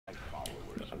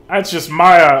That's just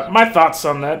my my thoughts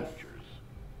on that.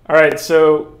 Alright,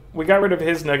 so we got rid of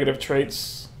his negative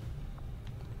traits.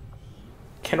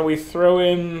 Can we throw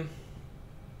in...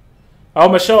 Oh,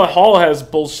 Michelle Hall has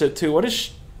bullshit too. What is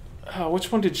she... Oh,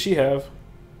 which one did she have?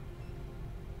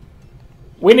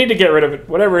 We need to get rid of it.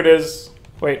 Whatever it is.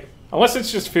 Wait. Unless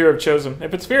it's just fear of chosen.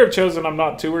 If it's fear of chosen, I'm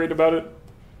not too worried about it.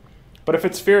 But if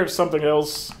it's fear of something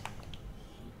else...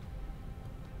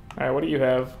 Alright, what do you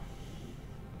have?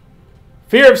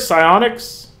 Fear of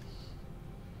psionics?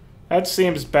 That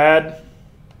seems bad.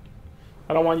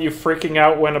 I don't want you freaking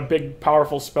out when a big,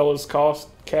 powerful spell is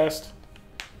cast.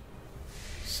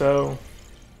 So...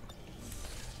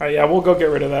 Alright, yeah, we'll go get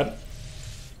rid of that.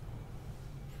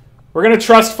 We're gonna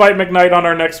trust fight McKnight on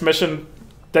our next mission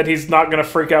that he's not gonna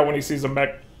freak out when he sees a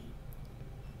mech.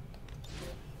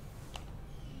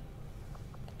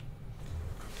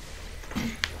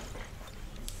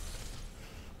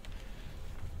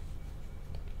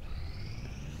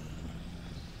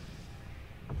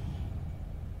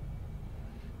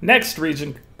 Next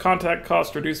region, contact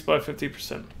cost reduced by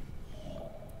 50%.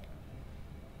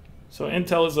 So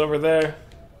intel is over there.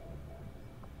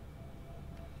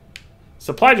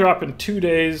 Supply drop in 2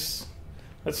 days.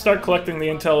 Let's start collecting the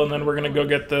intel and then we're gonna go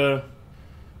get the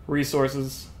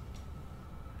resources.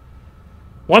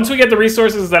 Once we get the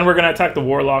resources, then we're gonna attack the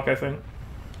Warlock, I think.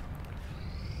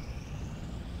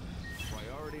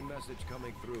 Priority message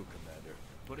coming through, Commander.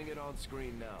 Putting it on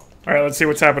screen now. Alright, let's see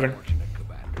what's happening.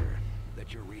 Commander,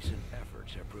 that your recent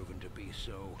efforts have proven to be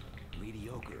so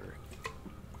mediocre.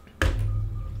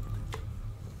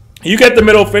 You get the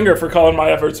middle finger for calling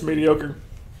my efforts mediocre.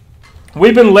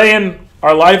 We've been laying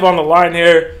our life on the line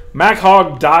here. Mac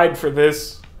Hogg died for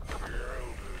this.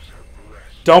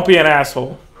 Don't be an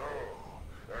asshole.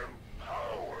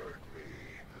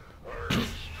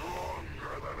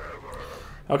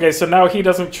 Okay, so now he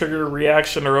doesn't trigger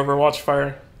reaction or Overwatch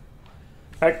fire.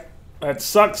 That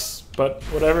sucks, but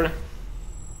whatever.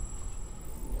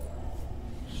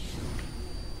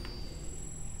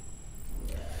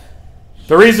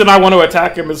 The reason I want to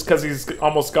attack him is because he's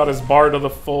almost got his bar to the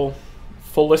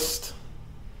fullest.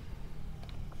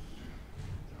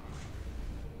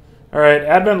 Alright,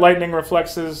 Advent Lightning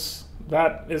Reflexes.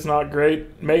 That is not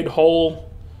great. Made whole.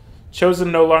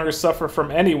 Chosen no longer suffer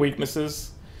from any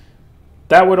weaknesses.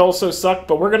 That would also suck,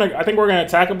 but I think we're gonna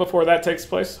attack him before that takes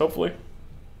place, hopefully.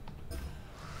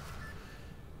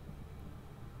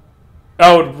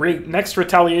 Oh, next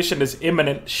retaliation is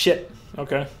imminent. Shit.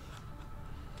 Okay.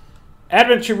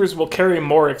 Advent Troopers will carry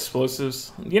more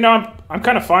explosives. You know, I'm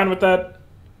kind of fine with that.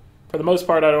 For the most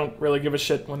part, I don't really give a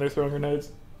shit when they're throwing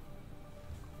grenades.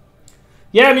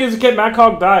 Yeah, Music Kid, Mac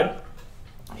Hogg died.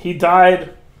 He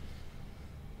died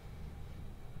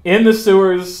in the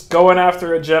sewers going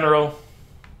after a general.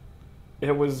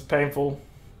 It was painful.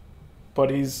 But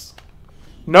he's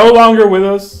no longer with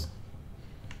us.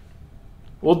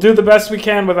 We'll do the best we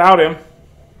can without him.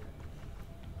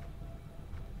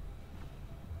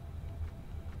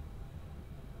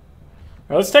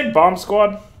 Right, let's take Bomb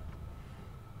Squad.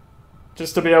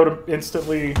 Just to be able to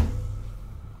instantly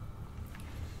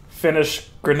finish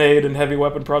grenade and heavy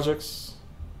weapon projects.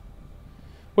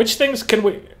 Which things can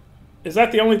we... Is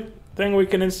that the only thing we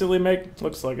can instantly make?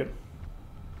 Looks like it.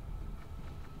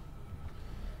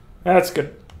 That's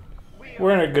good.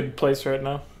 We're in a good place right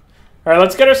now. Alright,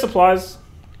 let's get our supplies.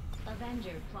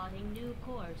 Avenger plotting new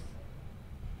course.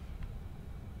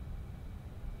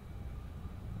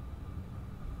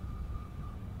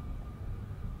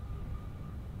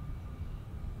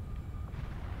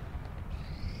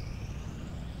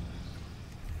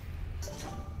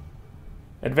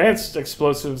 Advanced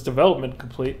explosives development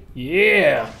complete.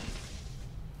 Yeah!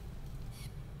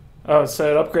 Oh,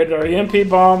 so it upgraded our EMP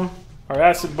bomb, our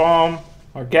acid bomb,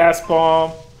 our gas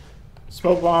bomb,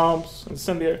 smoke bombs,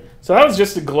 incendiary. So that was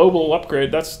just a global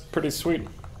upgrade. That's pretty sweet.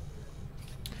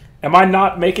 Am I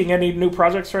not making any new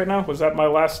projects right now? Was that my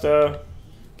last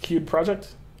queued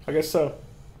project? I guess so.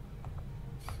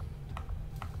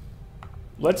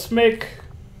 Let's make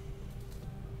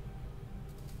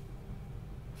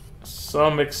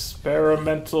some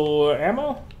experimental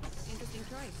ammo. Interesting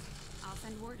choice. I'll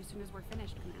send word as soon as we're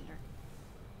finished, Commander.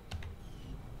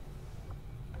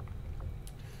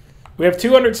 We have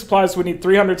 200 supplies. We need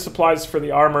 300 supplies for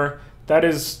the armor. That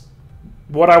is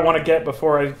what I want to get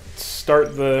before I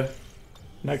start the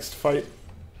next fight.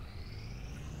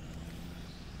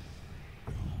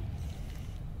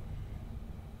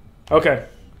 Okay.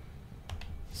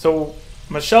 So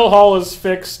Michelle Hall is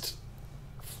fixed.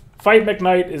 Fight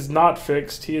McKnight is not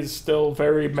fixed. He is still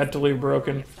very mentally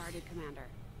broken. Started, Commander.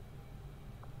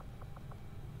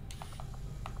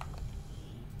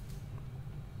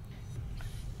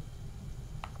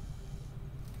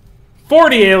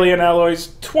 40 alien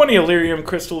alloys, 20 Illyrium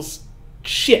crystals.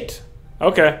 Shit.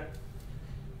 Okay.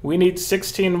 We need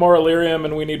 16 more Illyrium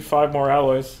and we need 5 more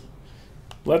alloys.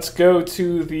 Let's go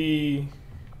to the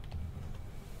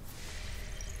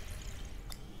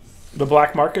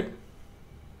black market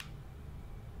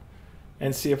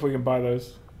and see if we can buy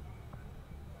those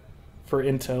for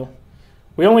intel.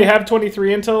 We only have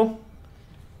 23 intel.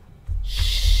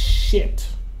 Shit.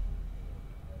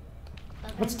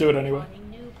 Let's do it anyway.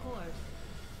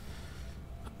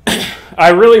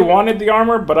 I really wanted the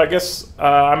armor, but I guess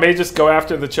I may just go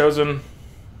after the Chosen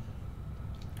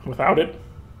without it.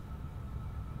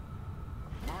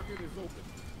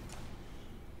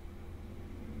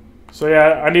 So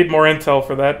yeah, I need more intel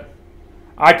for that.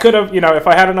 I could have, you know, if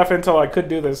I had enough intel, I could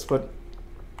do this, but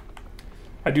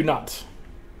I do not.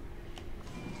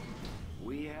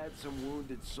 We had some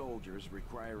wounded soldiers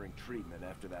requiring treatment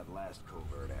after that last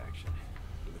covert action.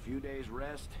 With a few days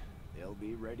rest, they'll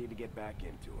be ready to get back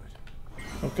into it.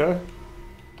 Okay.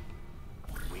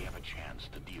 We have a chance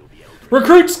to deal the Elder.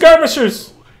 Recruit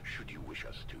skirmishers! Should you wish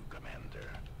us to, Commander?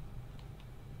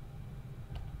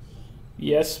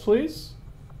 Yes, please.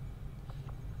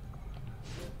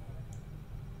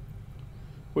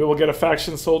 We will get a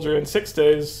faction soldier in 6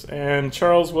 days, and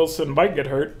Charles Wilson might get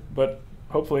hurt, but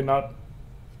hopefully not.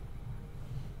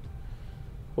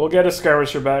 We'll get a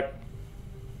skirmisher back.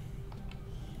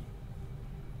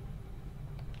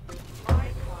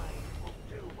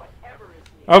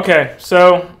 Okay,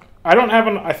 so I don't have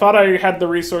an... I thought I had the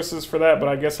resources for that, but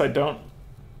I guess I don't.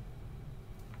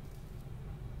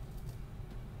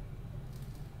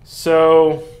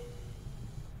 So,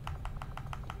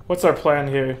 what's our plan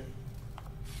here?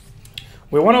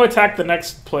 We want to attack the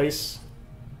next place.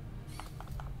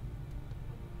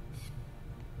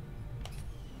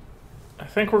 I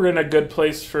think we're in a good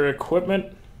place for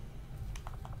equipment.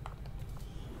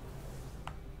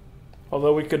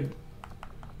 Although we could...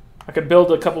 I could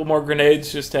build a couple more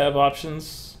grenades just to have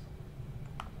options.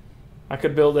 I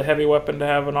could build a heavy weapon to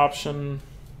have an option.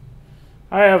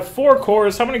 I have 4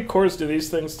 cores. How many cores do these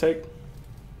things take?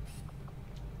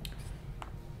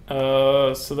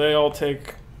 So they all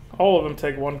take... All of them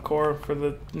take 1 core for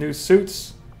the new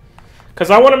suits. Because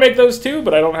I want to make those too,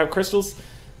 but I don't have crystals.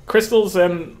 Crystals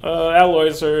and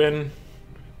alloys are in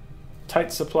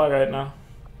tight supply right now.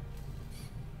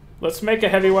 Let's make a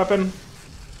heavy weapon.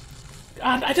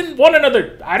 God, I didn't want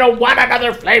another... I don't want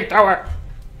another flamethrower!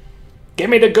 Give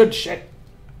me the good shit.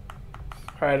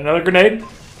 Alright, another grenade.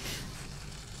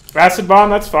 Acid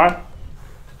bomb, that's fine.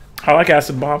 I like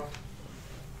acid bomb.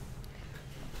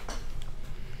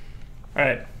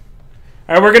 Alright.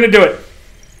 Alright, we're gonna do it.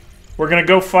 We're gonna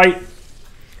go fight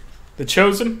the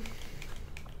Chosen.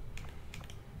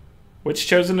 Which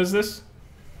Chosen is this?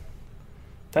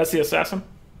 That's the assassin?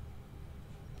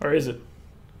 Or is it?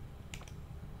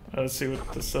 Let's see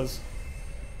what this says.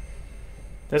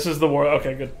 This is the war.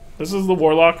 Okay, good. This is the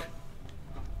warlock.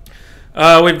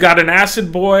 We've got an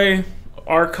acid boy,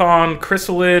 archon,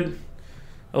 chrysalid,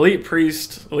 elite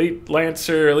priest, elite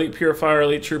lancer, elite purifier,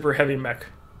 elite trooper, heavy mech.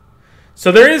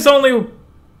 So there is only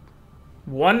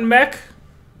 1 mech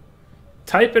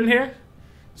type in here.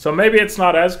 So maybe it's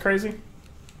not as crazy.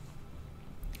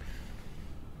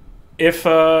 If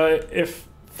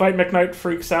Fight McKnight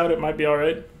freaks out, it might be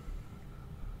alright.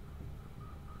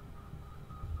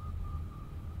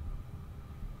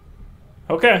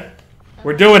 Okay,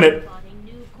 we're doing it.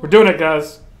 We're doing it,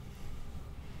 guys.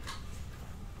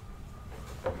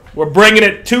 We're bringing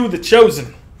it to the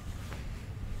Chosen.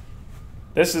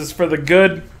 This is for the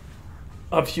good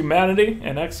of humanity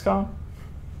and XCOM.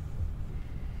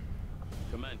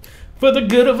 For the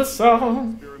good of us all.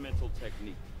 Experimental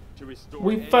technique to restore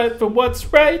We fight for what's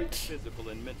right. Physical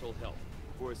and mental health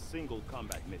for a single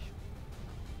combat mission.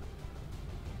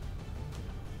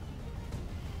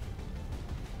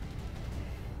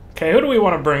 Okay, who do we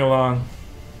want to bring along?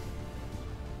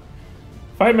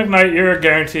 Fight McKnight, you're a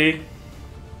guarantee.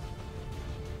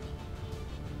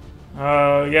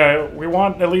 Yeah, we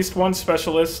want at least 1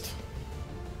 specialist.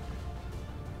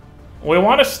 We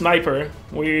want a sniper.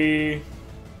 We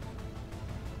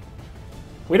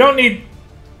don't need...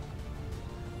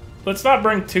 Let's not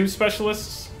bring 2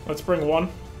 specialists. Let's bring 1.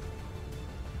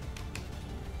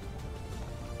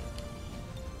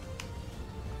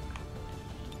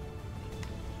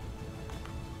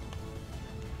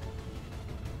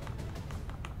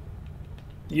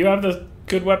 You have the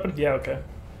good weapon? Yeah, okay.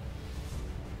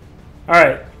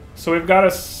 Alright, so we've got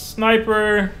a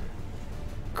sniper,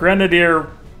 grenadier,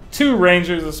 2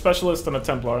 rangers, a specialist, and a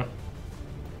Templar.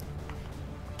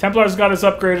 Templar's got his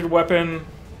upgraded weapon.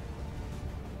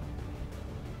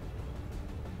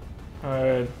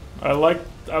 Alright, I like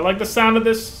the sound of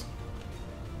this.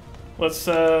 Let's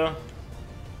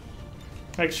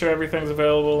make sure everything's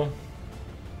available.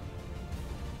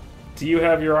 Do you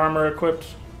have your armor equipped?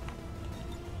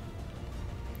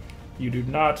 You do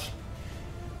not.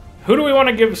 Who do we want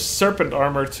to give serpent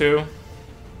armor to?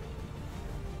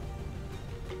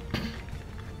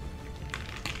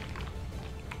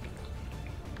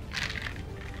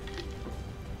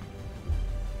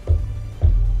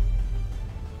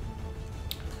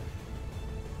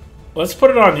 Let's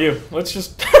put it on you. Let's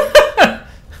just...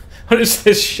 What is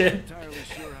this shit? Entirely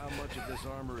sure how much of this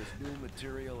armor is new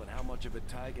material and how much of it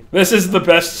Tigan. This is the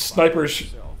best sniper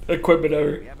equipment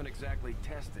ever. We haven't exactly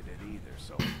tested it either,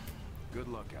 so good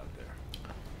luck out there.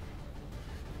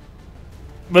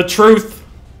 The truth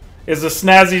is a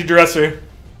snazzy dresser.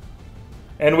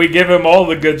 And we give him all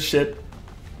the good shit.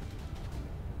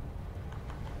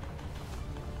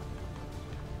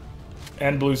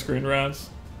 And blue screen rounds.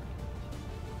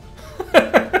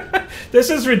 This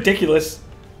is ridiculous.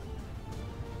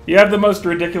 You have the most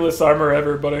ridiculous armor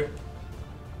ever, buddy.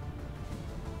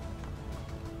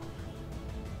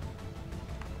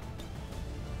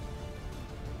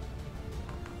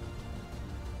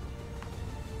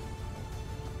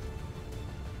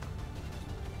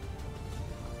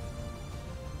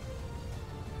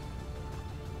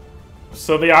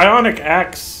 So the Ionic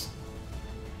Axe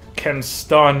can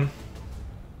stun.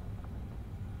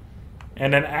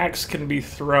 And an axe can be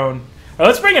thrown.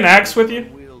 Let's bring an axe with you.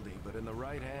 Wieldy, but in the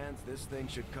right hands, this thing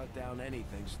should cut down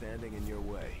anything standing in your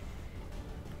way.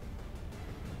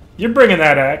 You're bringing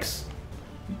that axe.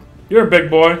 You're a big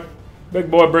boy.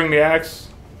 Big boy, bring the axe.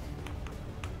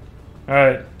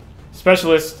 Alright.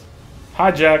 Specialist.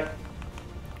 Hijack.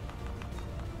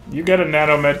 You get a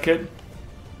nano medkit.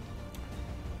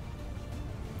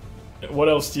 What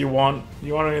else do you want? Do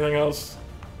you want anything else?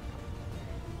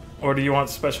 Or do you want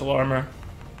special armor?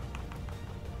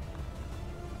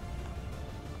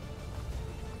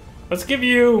 Let's give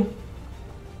you...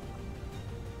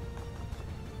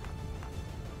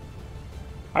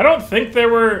 I don't think there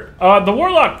were... the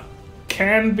Warlock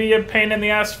can be a pain in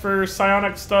the ass for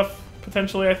psionic stuff,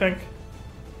 potentially, I think.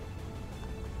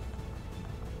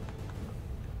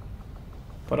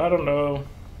 But I don't know.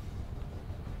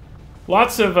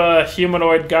 Lots of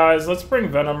humanoid guys. Let's bring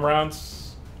Venom rounds.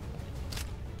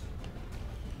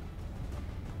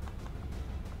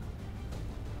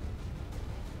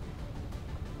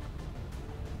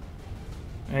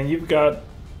 And you've got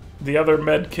the other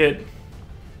med kit,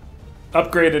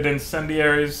 upgraded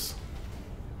incendiaries.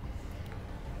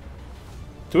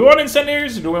 Do we want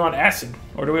incendiaries or do we want acid?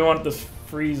 Or do we want this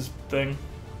freeze thing?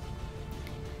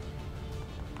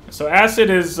 So acid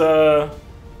is 4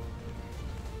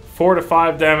 to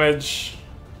 5 damage,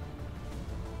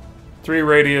 3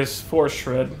 radius, 4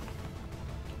 shred.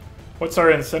 What's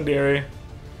our incendiary?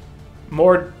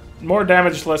 More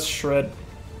damage, less shred.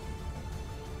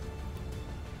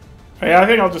 Yeah, I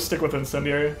think I'll just stick with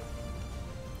incendiary.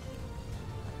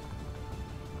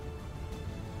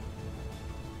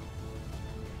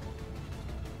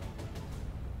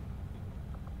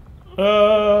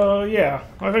 Yeah.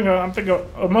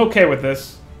 I'm okay with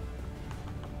this.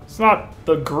 It's not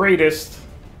the greatest,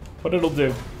 but it'll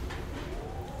do.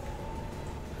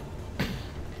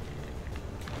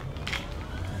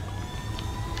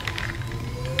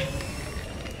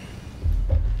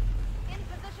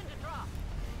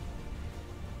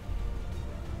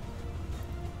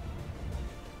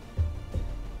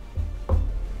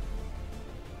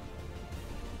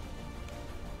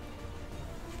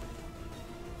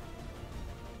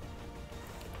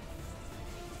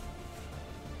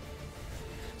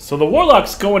 So the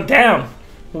Warlock's going down.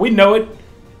 We know it.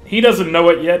 He doesn't know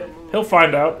it yet. He'll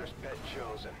find out.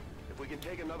 If we can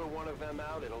take another one of them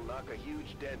out, it'll knock a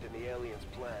huge dent in the aliens'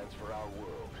 plans for our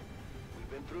world.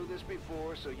 We've been through this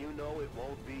before, so you know it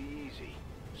won't be easy.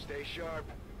 Stay sharp,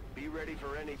 be ready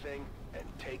for anything, and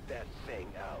take that thing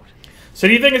out. So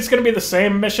do you think it's going to be the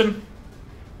same mission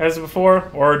as before,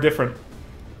 or different?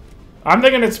 I'm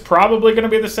thinking it's probably going to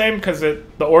be the same, because the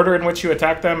order in which you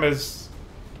attack them is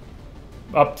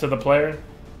up to the player.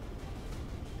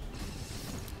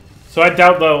 So I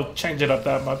doubt they'll change it up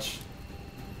that much.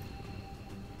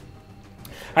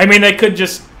 I mean, they could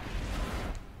just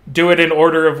do it in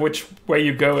order of which way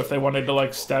you go if they wanted to,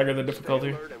 like, stagger the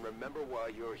difficulty. Stay alert and remember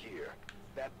why you're here.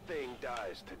 That thing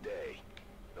dies today,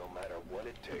 no matter what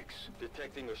it takes.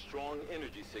 Detecting a strong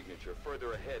energy signature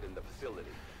further ahead in the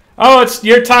facility. Oh, it's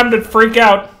your time to freak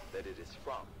out. That it is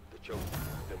from the chosen.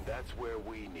 Then that's where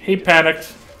we need He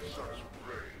panicked.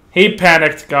 He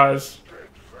panicked, guys.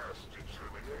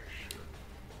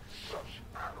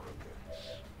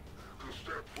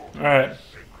 Alright.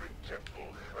 Sacred temple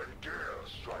and dare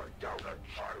strike down a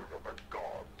child of the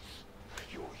gods.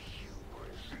 Your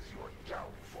hubris is your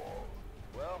downfall.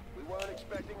 Well, we weren't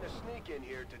expecting to sneak in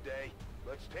here today.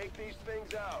 Let's take these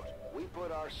things out. We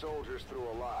put our soldiers through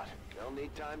a lot. They'll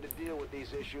need time to deal with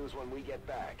these issues when we get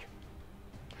back.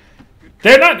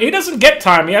 They're not. He doesn't get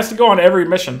time. He has to go on every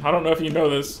mission. I don't know if you know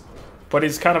this, but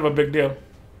he's kind of a big deal.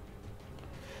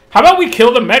 How about we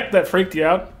kill the mech that freaked you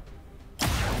out?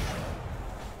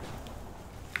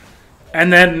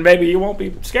 And then maybe you won't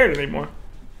be scared anymore.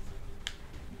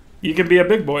 You can be a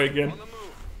big boy again.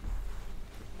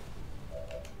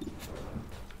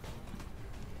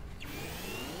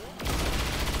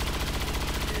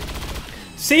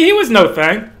 See, he was no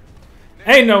thing.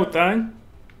 Ain't no thing.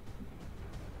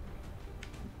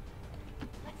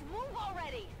 Let's move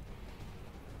already.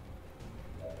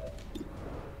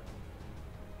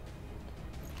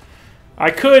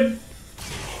 I could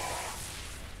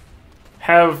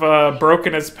have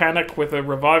broken his panic with a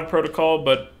revive protocol,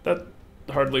 but that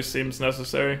hardly seems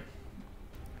necessary.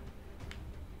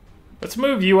 Let's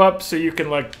move you up so you can,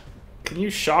 like... Can you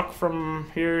shock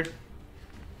from here?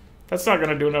 That's not going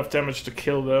to do enough damage to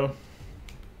kill, though.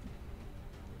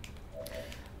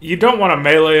 You don't want to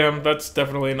melee him. That's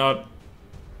definitely not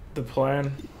the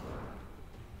plan.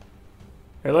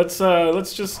 Hey, let's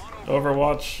just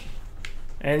Overwatch.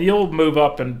 And you'll move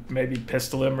up and maybe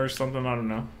pistol him or something. I don't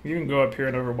know. You can go up here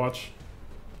and Overwatch.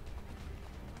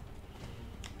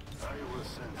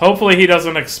 Hopefully he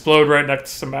doesn't explode right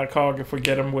next to McKnight if we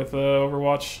get him with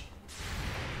Overwatch.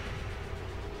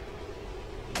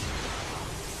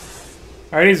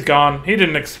 Alright, he's gone. He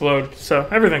didn't explode, so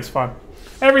everything's fine.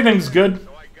 Everything's good.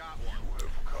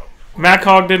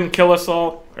 McKnight didn't kill us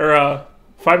all. Or,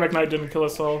 Fight McKnight didn't kill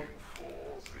us all.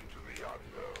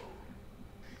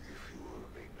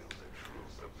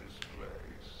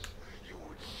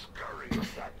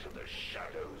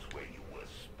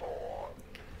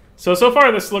 So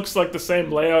far this looks like the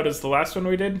same layout as the last one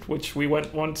we did, which we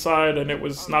went one side and it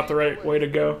was not the right way to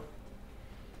go.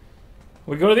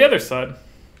 We go to the other side.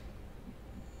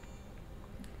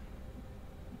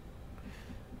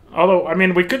 Although, I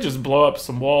mean, we could just blow up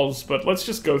some walls, but let's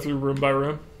just go through room by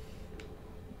room.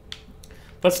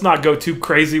 Let's not go too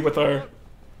crazy with our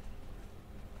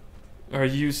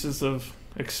uses of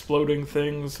exploding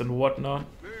things and whatnot.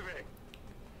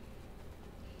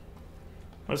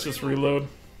 Let's just reload.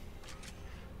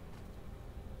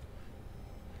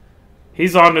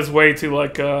 He's on his way to,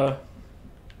 like,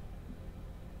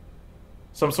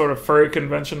 some sort of furry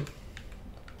convention.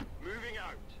 Moving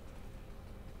out.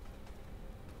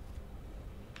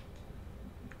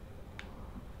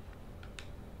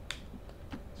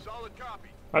 Solid copy.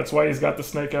 That's why he's got the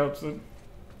snake outfit.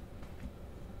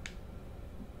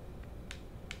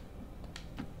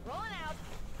 Rolling out.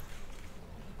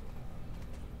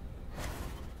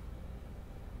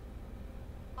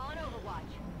 On Overwatch.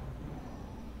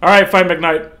 Alright, Fight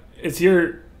McKnight. It's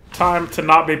your time to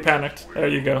not be panicked. There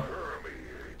you go.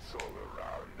 Permeates all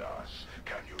around us.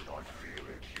 Can you not feel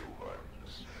it,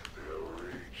 humans? Their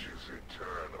reach is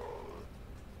eternal.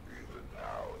 Even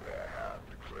now their hand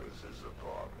closes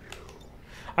upon you.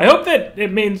 I hope that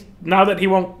it means now that he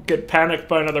won't get panicked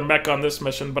by another mech on this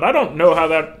mission, but I don't know how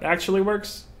that actually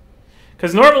works.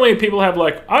 Because normally people have,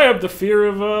 like, I have the fear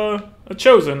of a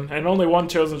Chosen, and only one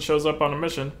Chosen shows up on a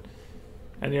mission.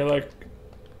 And you're like,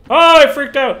 oh, I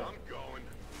freaked out! I'm going.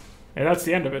 And that's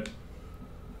the end of it.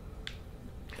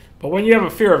 But when you have a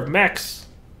fear of mechs,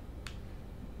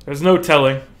 there's no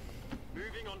telling.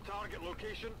 Moving on target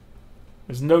location.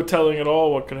 There's no telling at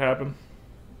all what could happen.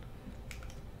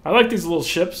 I like these little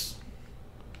ships.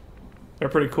 They're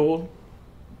pretty cool.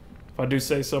 If I do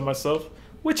say so myself.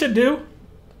 Which I do.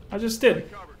 I just did.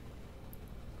 Covered.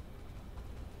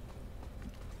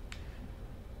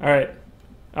 Alright.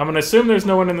 I'm going to assume there's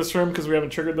no one in this room because we haven't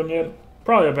triggered them yet.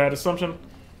 Probably a bad assumption.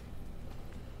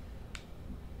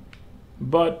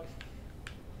 But...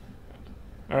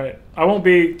 Alright. I won't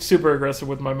be super aggressive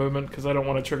with my movement because I don't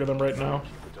want to trigger them right now.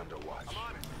 Keep it under watch. I'm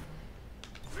on it.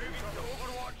 Moving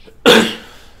to Overwatch.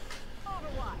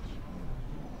 Overwatch.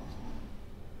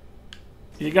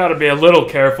 You got to be a little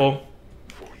careful.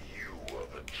 For you are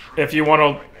the true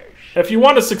If you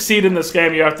want to succeed in this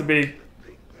game, you have to be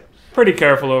pretty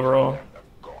careful overall.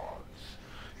 the gods.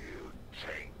 You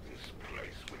taint this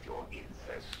place with your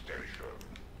infestation.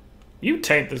 You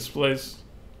taint this place.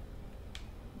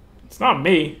 It's not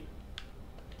me.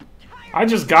 I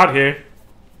just got here.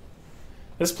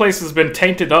 This place has been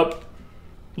tainted up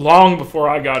long before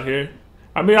I got here.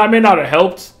 I mean, I may not have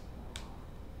helped.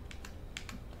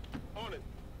 On it.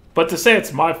 But to say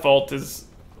it's my fault is...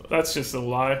 That's just a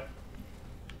lie.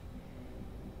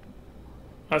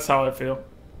 That's how I feel.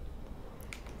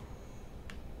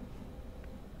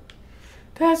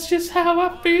 That's just how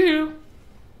I feel.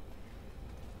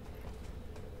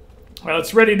 Well,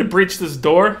 it's ready to breach this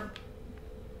door.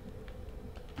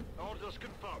 Orders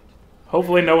confirmed.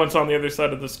 Hopefully no one's on the other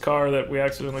side of this car that we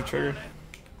accidentally triggered.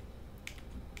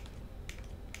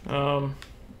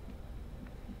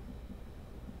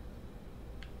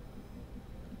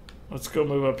 Let's go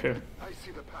move up here. I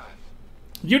see the path.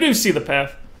 You do see the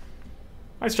path.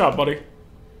 Nice job, buddy.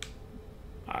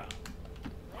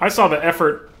 I saw the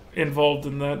effort involved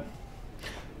in that.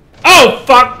 Oh,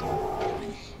 fuck!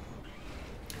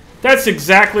 That's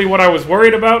exactly what I was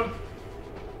worried about.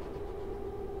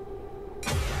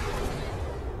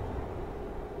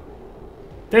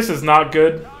 This is not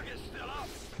good.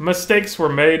 Mistakes were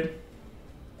made.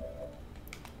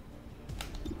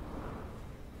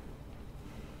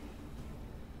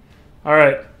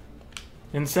 Alright.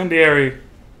 Incendiary.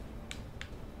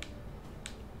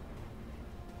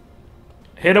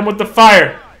 Hit him with the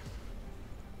fire.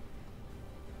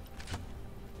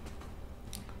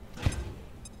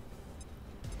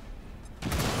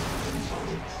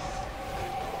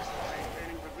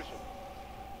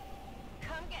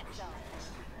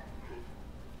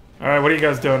 Alright, what are you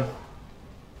guys doing?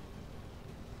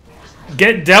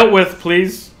 Get dealt with,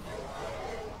 please.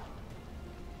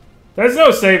 There's no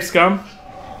save, scum.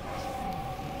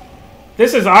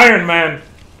 This is Iron Man.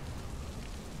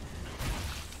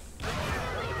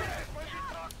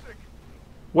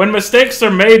 When mistakes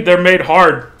are made, they're made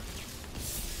hard.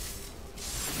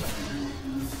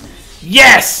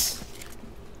 Yes!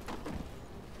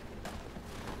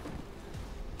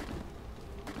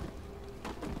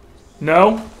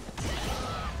 No?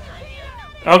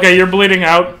 Okay, you're bleeding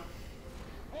out.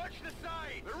 Watch the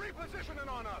side. They're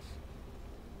repositioning on us.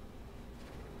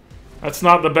 That's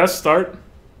not the best start.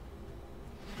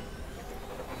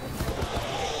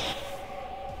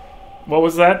 What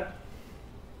was that?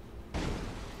 Is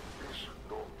it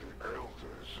not the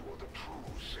elders who are the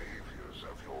true saviors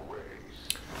of your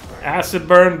race? Acid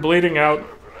burn, bleeding out. Of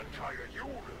an entire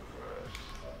universe.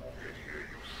 Yet here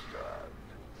you stand,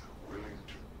 willing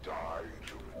to die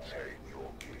to retain your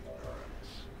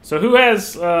ignorance. So who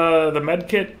has the med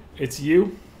kit? It's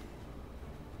you.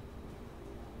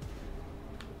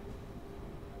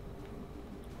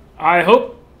 I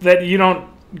hope that you don't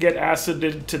get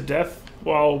acided to death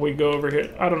while we go over here.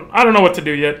 I don't know what to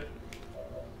do yet.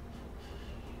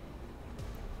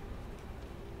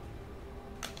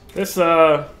 This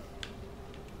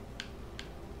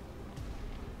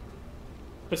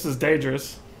is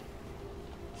dangerous.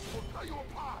 We'll tell you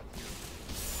apart.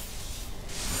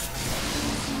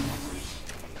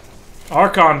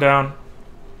 Archon down.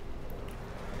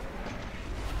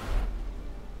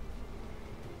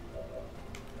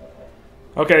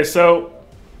 Okay, so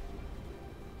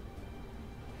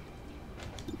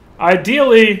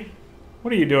ideally,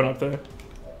 what are you doing up there?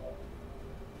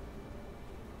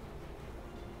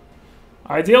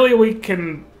 Ideally, we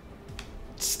can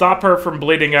stop her from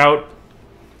bleeding out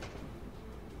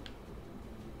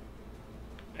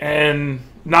and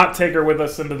not take her with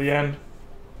us into the end.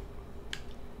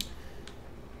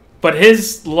 But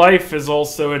his life is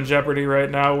also in jeopardy right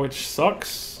now, which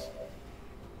sucks.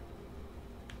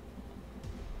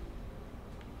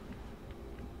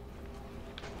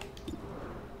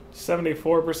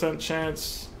 74%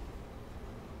 chance.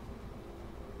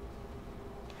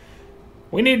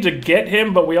 We need to get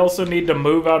him, but we also need to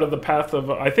move out of the path of...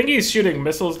 I think he's shooting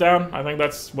missiles down. I think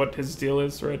that's what his deal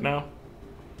is right now.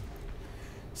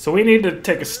 So we need to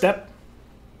take a step.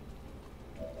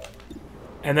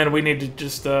 And then we need to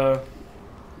just... what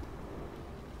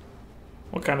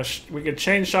kind of... we could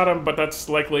chain shot him, but that's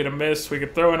likely to miss. We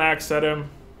could throw an axe at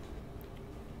him.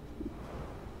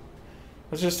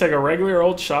 Let's just take a regular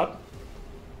old shot.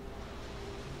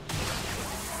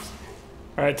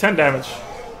 Alright, 10 damage.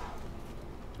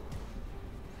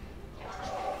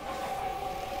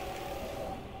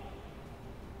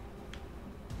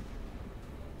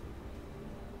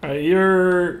 Alright,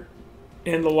 you're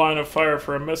in the line of fire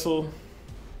for a missile.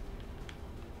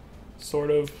 Sort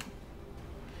of.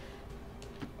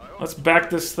 Let's back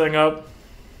this thing up.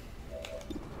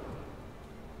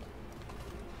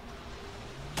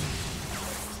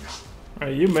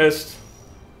 Alright, you missed.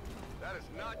 That is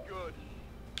not good.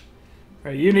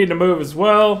 Alright, you need to move as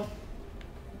well.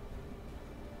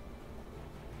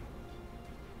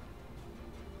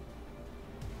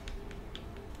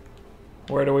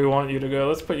 Where do we want you to go?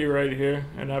 Let's put you right here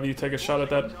and have you take a shot at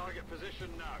that. Target position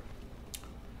now.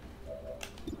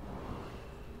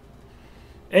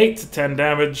 8 to 10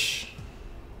 damage.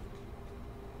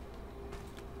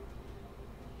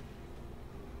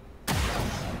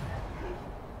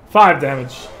 5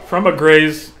 damage from a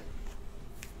graze.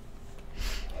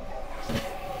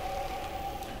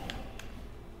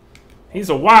 He's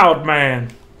a wild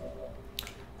man.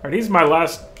 Alright, he's my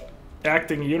last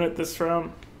acting unit this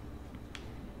round.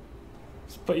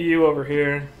 Let's put you over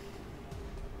here.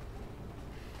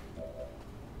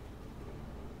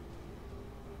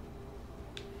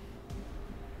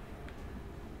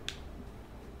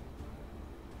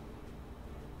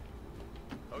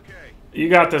 Okay. You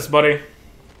got this, buddy.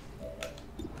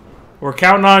 We're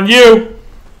counting on you.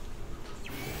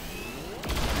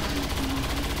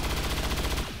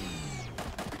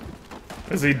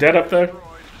 Is he dead up there?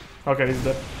 Okay, he's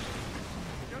dead.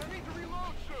 Gonna need to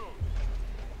reload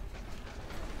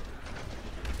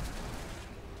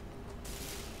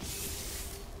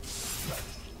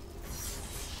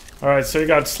soon. Alright, so he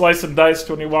got sliced and diced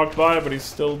when he walked by, but he's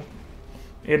still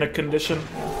in a condition.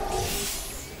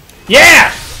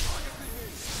 Yeah!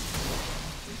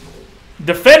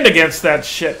 Defend against that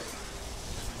shit.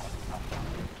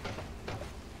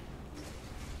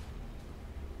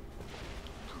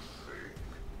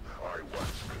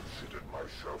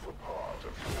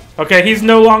 Okay, he's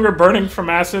no longer burning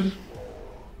from acid.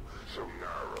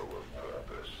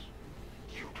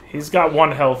 He's got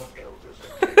 1 health.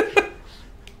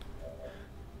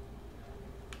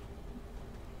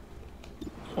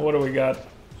 What do we got?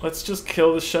 Let's just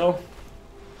kill the shell.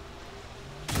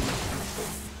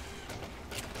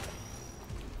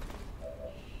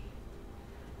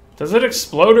 Does it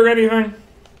explode or anything?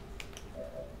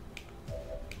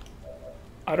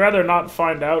 I'd rather not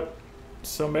find out.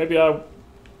 So maybe I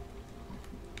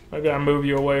move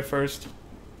you away first.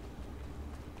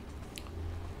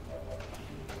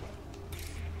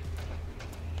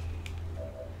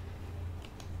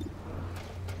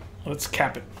 Let's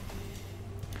cap it.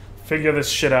 Figure this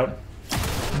shit out.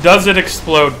 Does it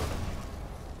explode?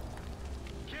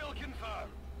 Kill confirmed.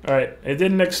 Alright, it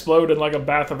didn't explode in like a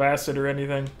bath of acid or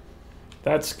anything.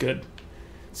 That's good.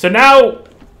 So now,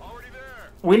 Already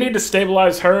there. we need to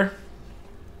stabilize her.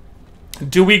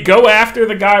 Do we go after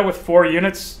the guy with 4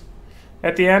 units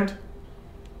at the end?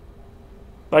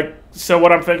 Like, so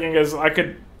what I'm thinking is I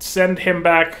could send him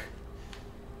back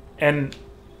and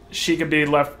she could be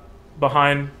left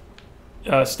behind,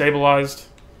 stabilized.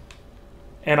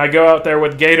 And I go out there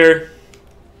with Gator,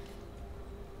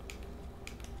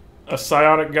 a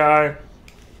psionic guy.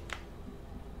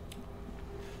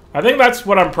 I think that's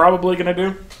what I'm probably going to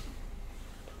do.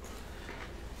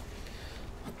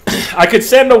 I could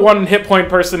send a 1 hit point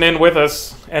person in with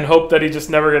us and hope that he just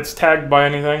never gets tagged by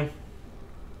anything.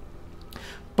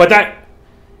 But that...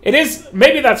 It is...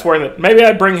 Maybe that's worth it. Maybe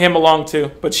I'd bring him along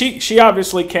too. But she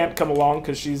obviously can't come along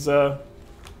because she's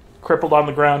crippled on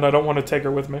the ground. I don't want to take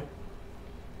her with me.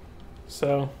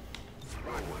 So...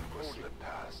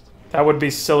 That would be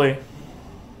silly.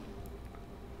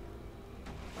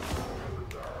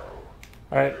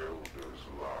 Alright.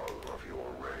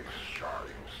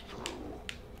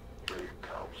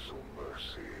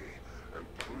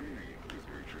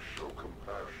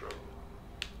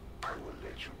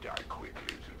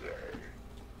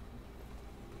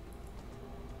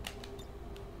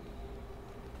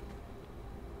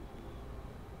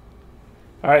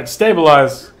 Alright,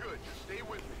 stabilize.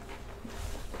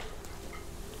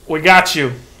 We got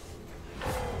you.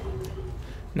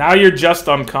 Now you're just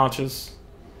unconscious.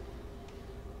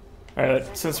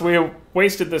 Alright, since we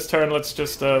wasted this turn, let's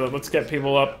just let's get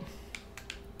people up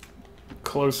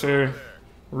closer,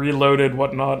 reloaded,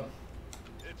 whatnot.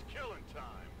 It's killing time.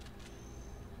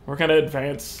 We're gonna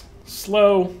advance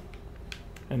slow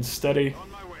and steady.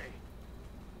 On my way.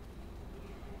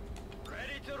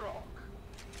 Ready to rock.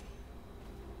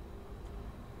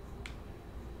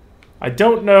 I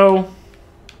don't know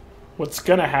what's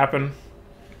gonna happen.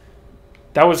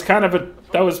 That was kind of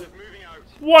that was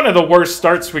one of the worst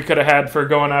starts we could have had for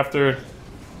going after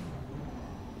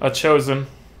a chosen.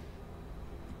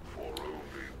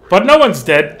 But no one's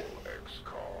dead.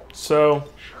 So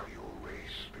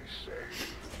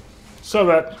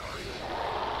that.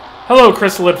 Hello,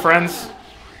 chrysalid friends.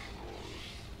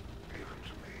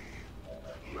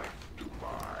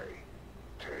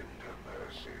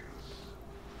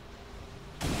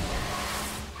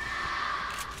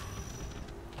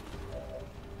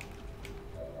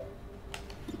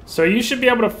 So you should be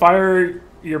able to fire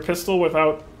your pistol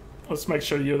without... Let's make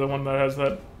sure you're the one that has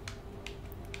that.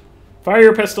 Fire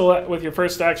your pistol with your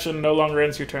first action, no longer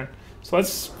ends your turn. So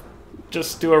let's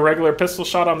just do a regular pistol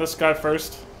shot on this guy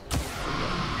first.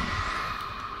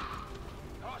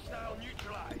 Hostile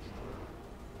neutralized.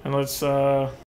 And let's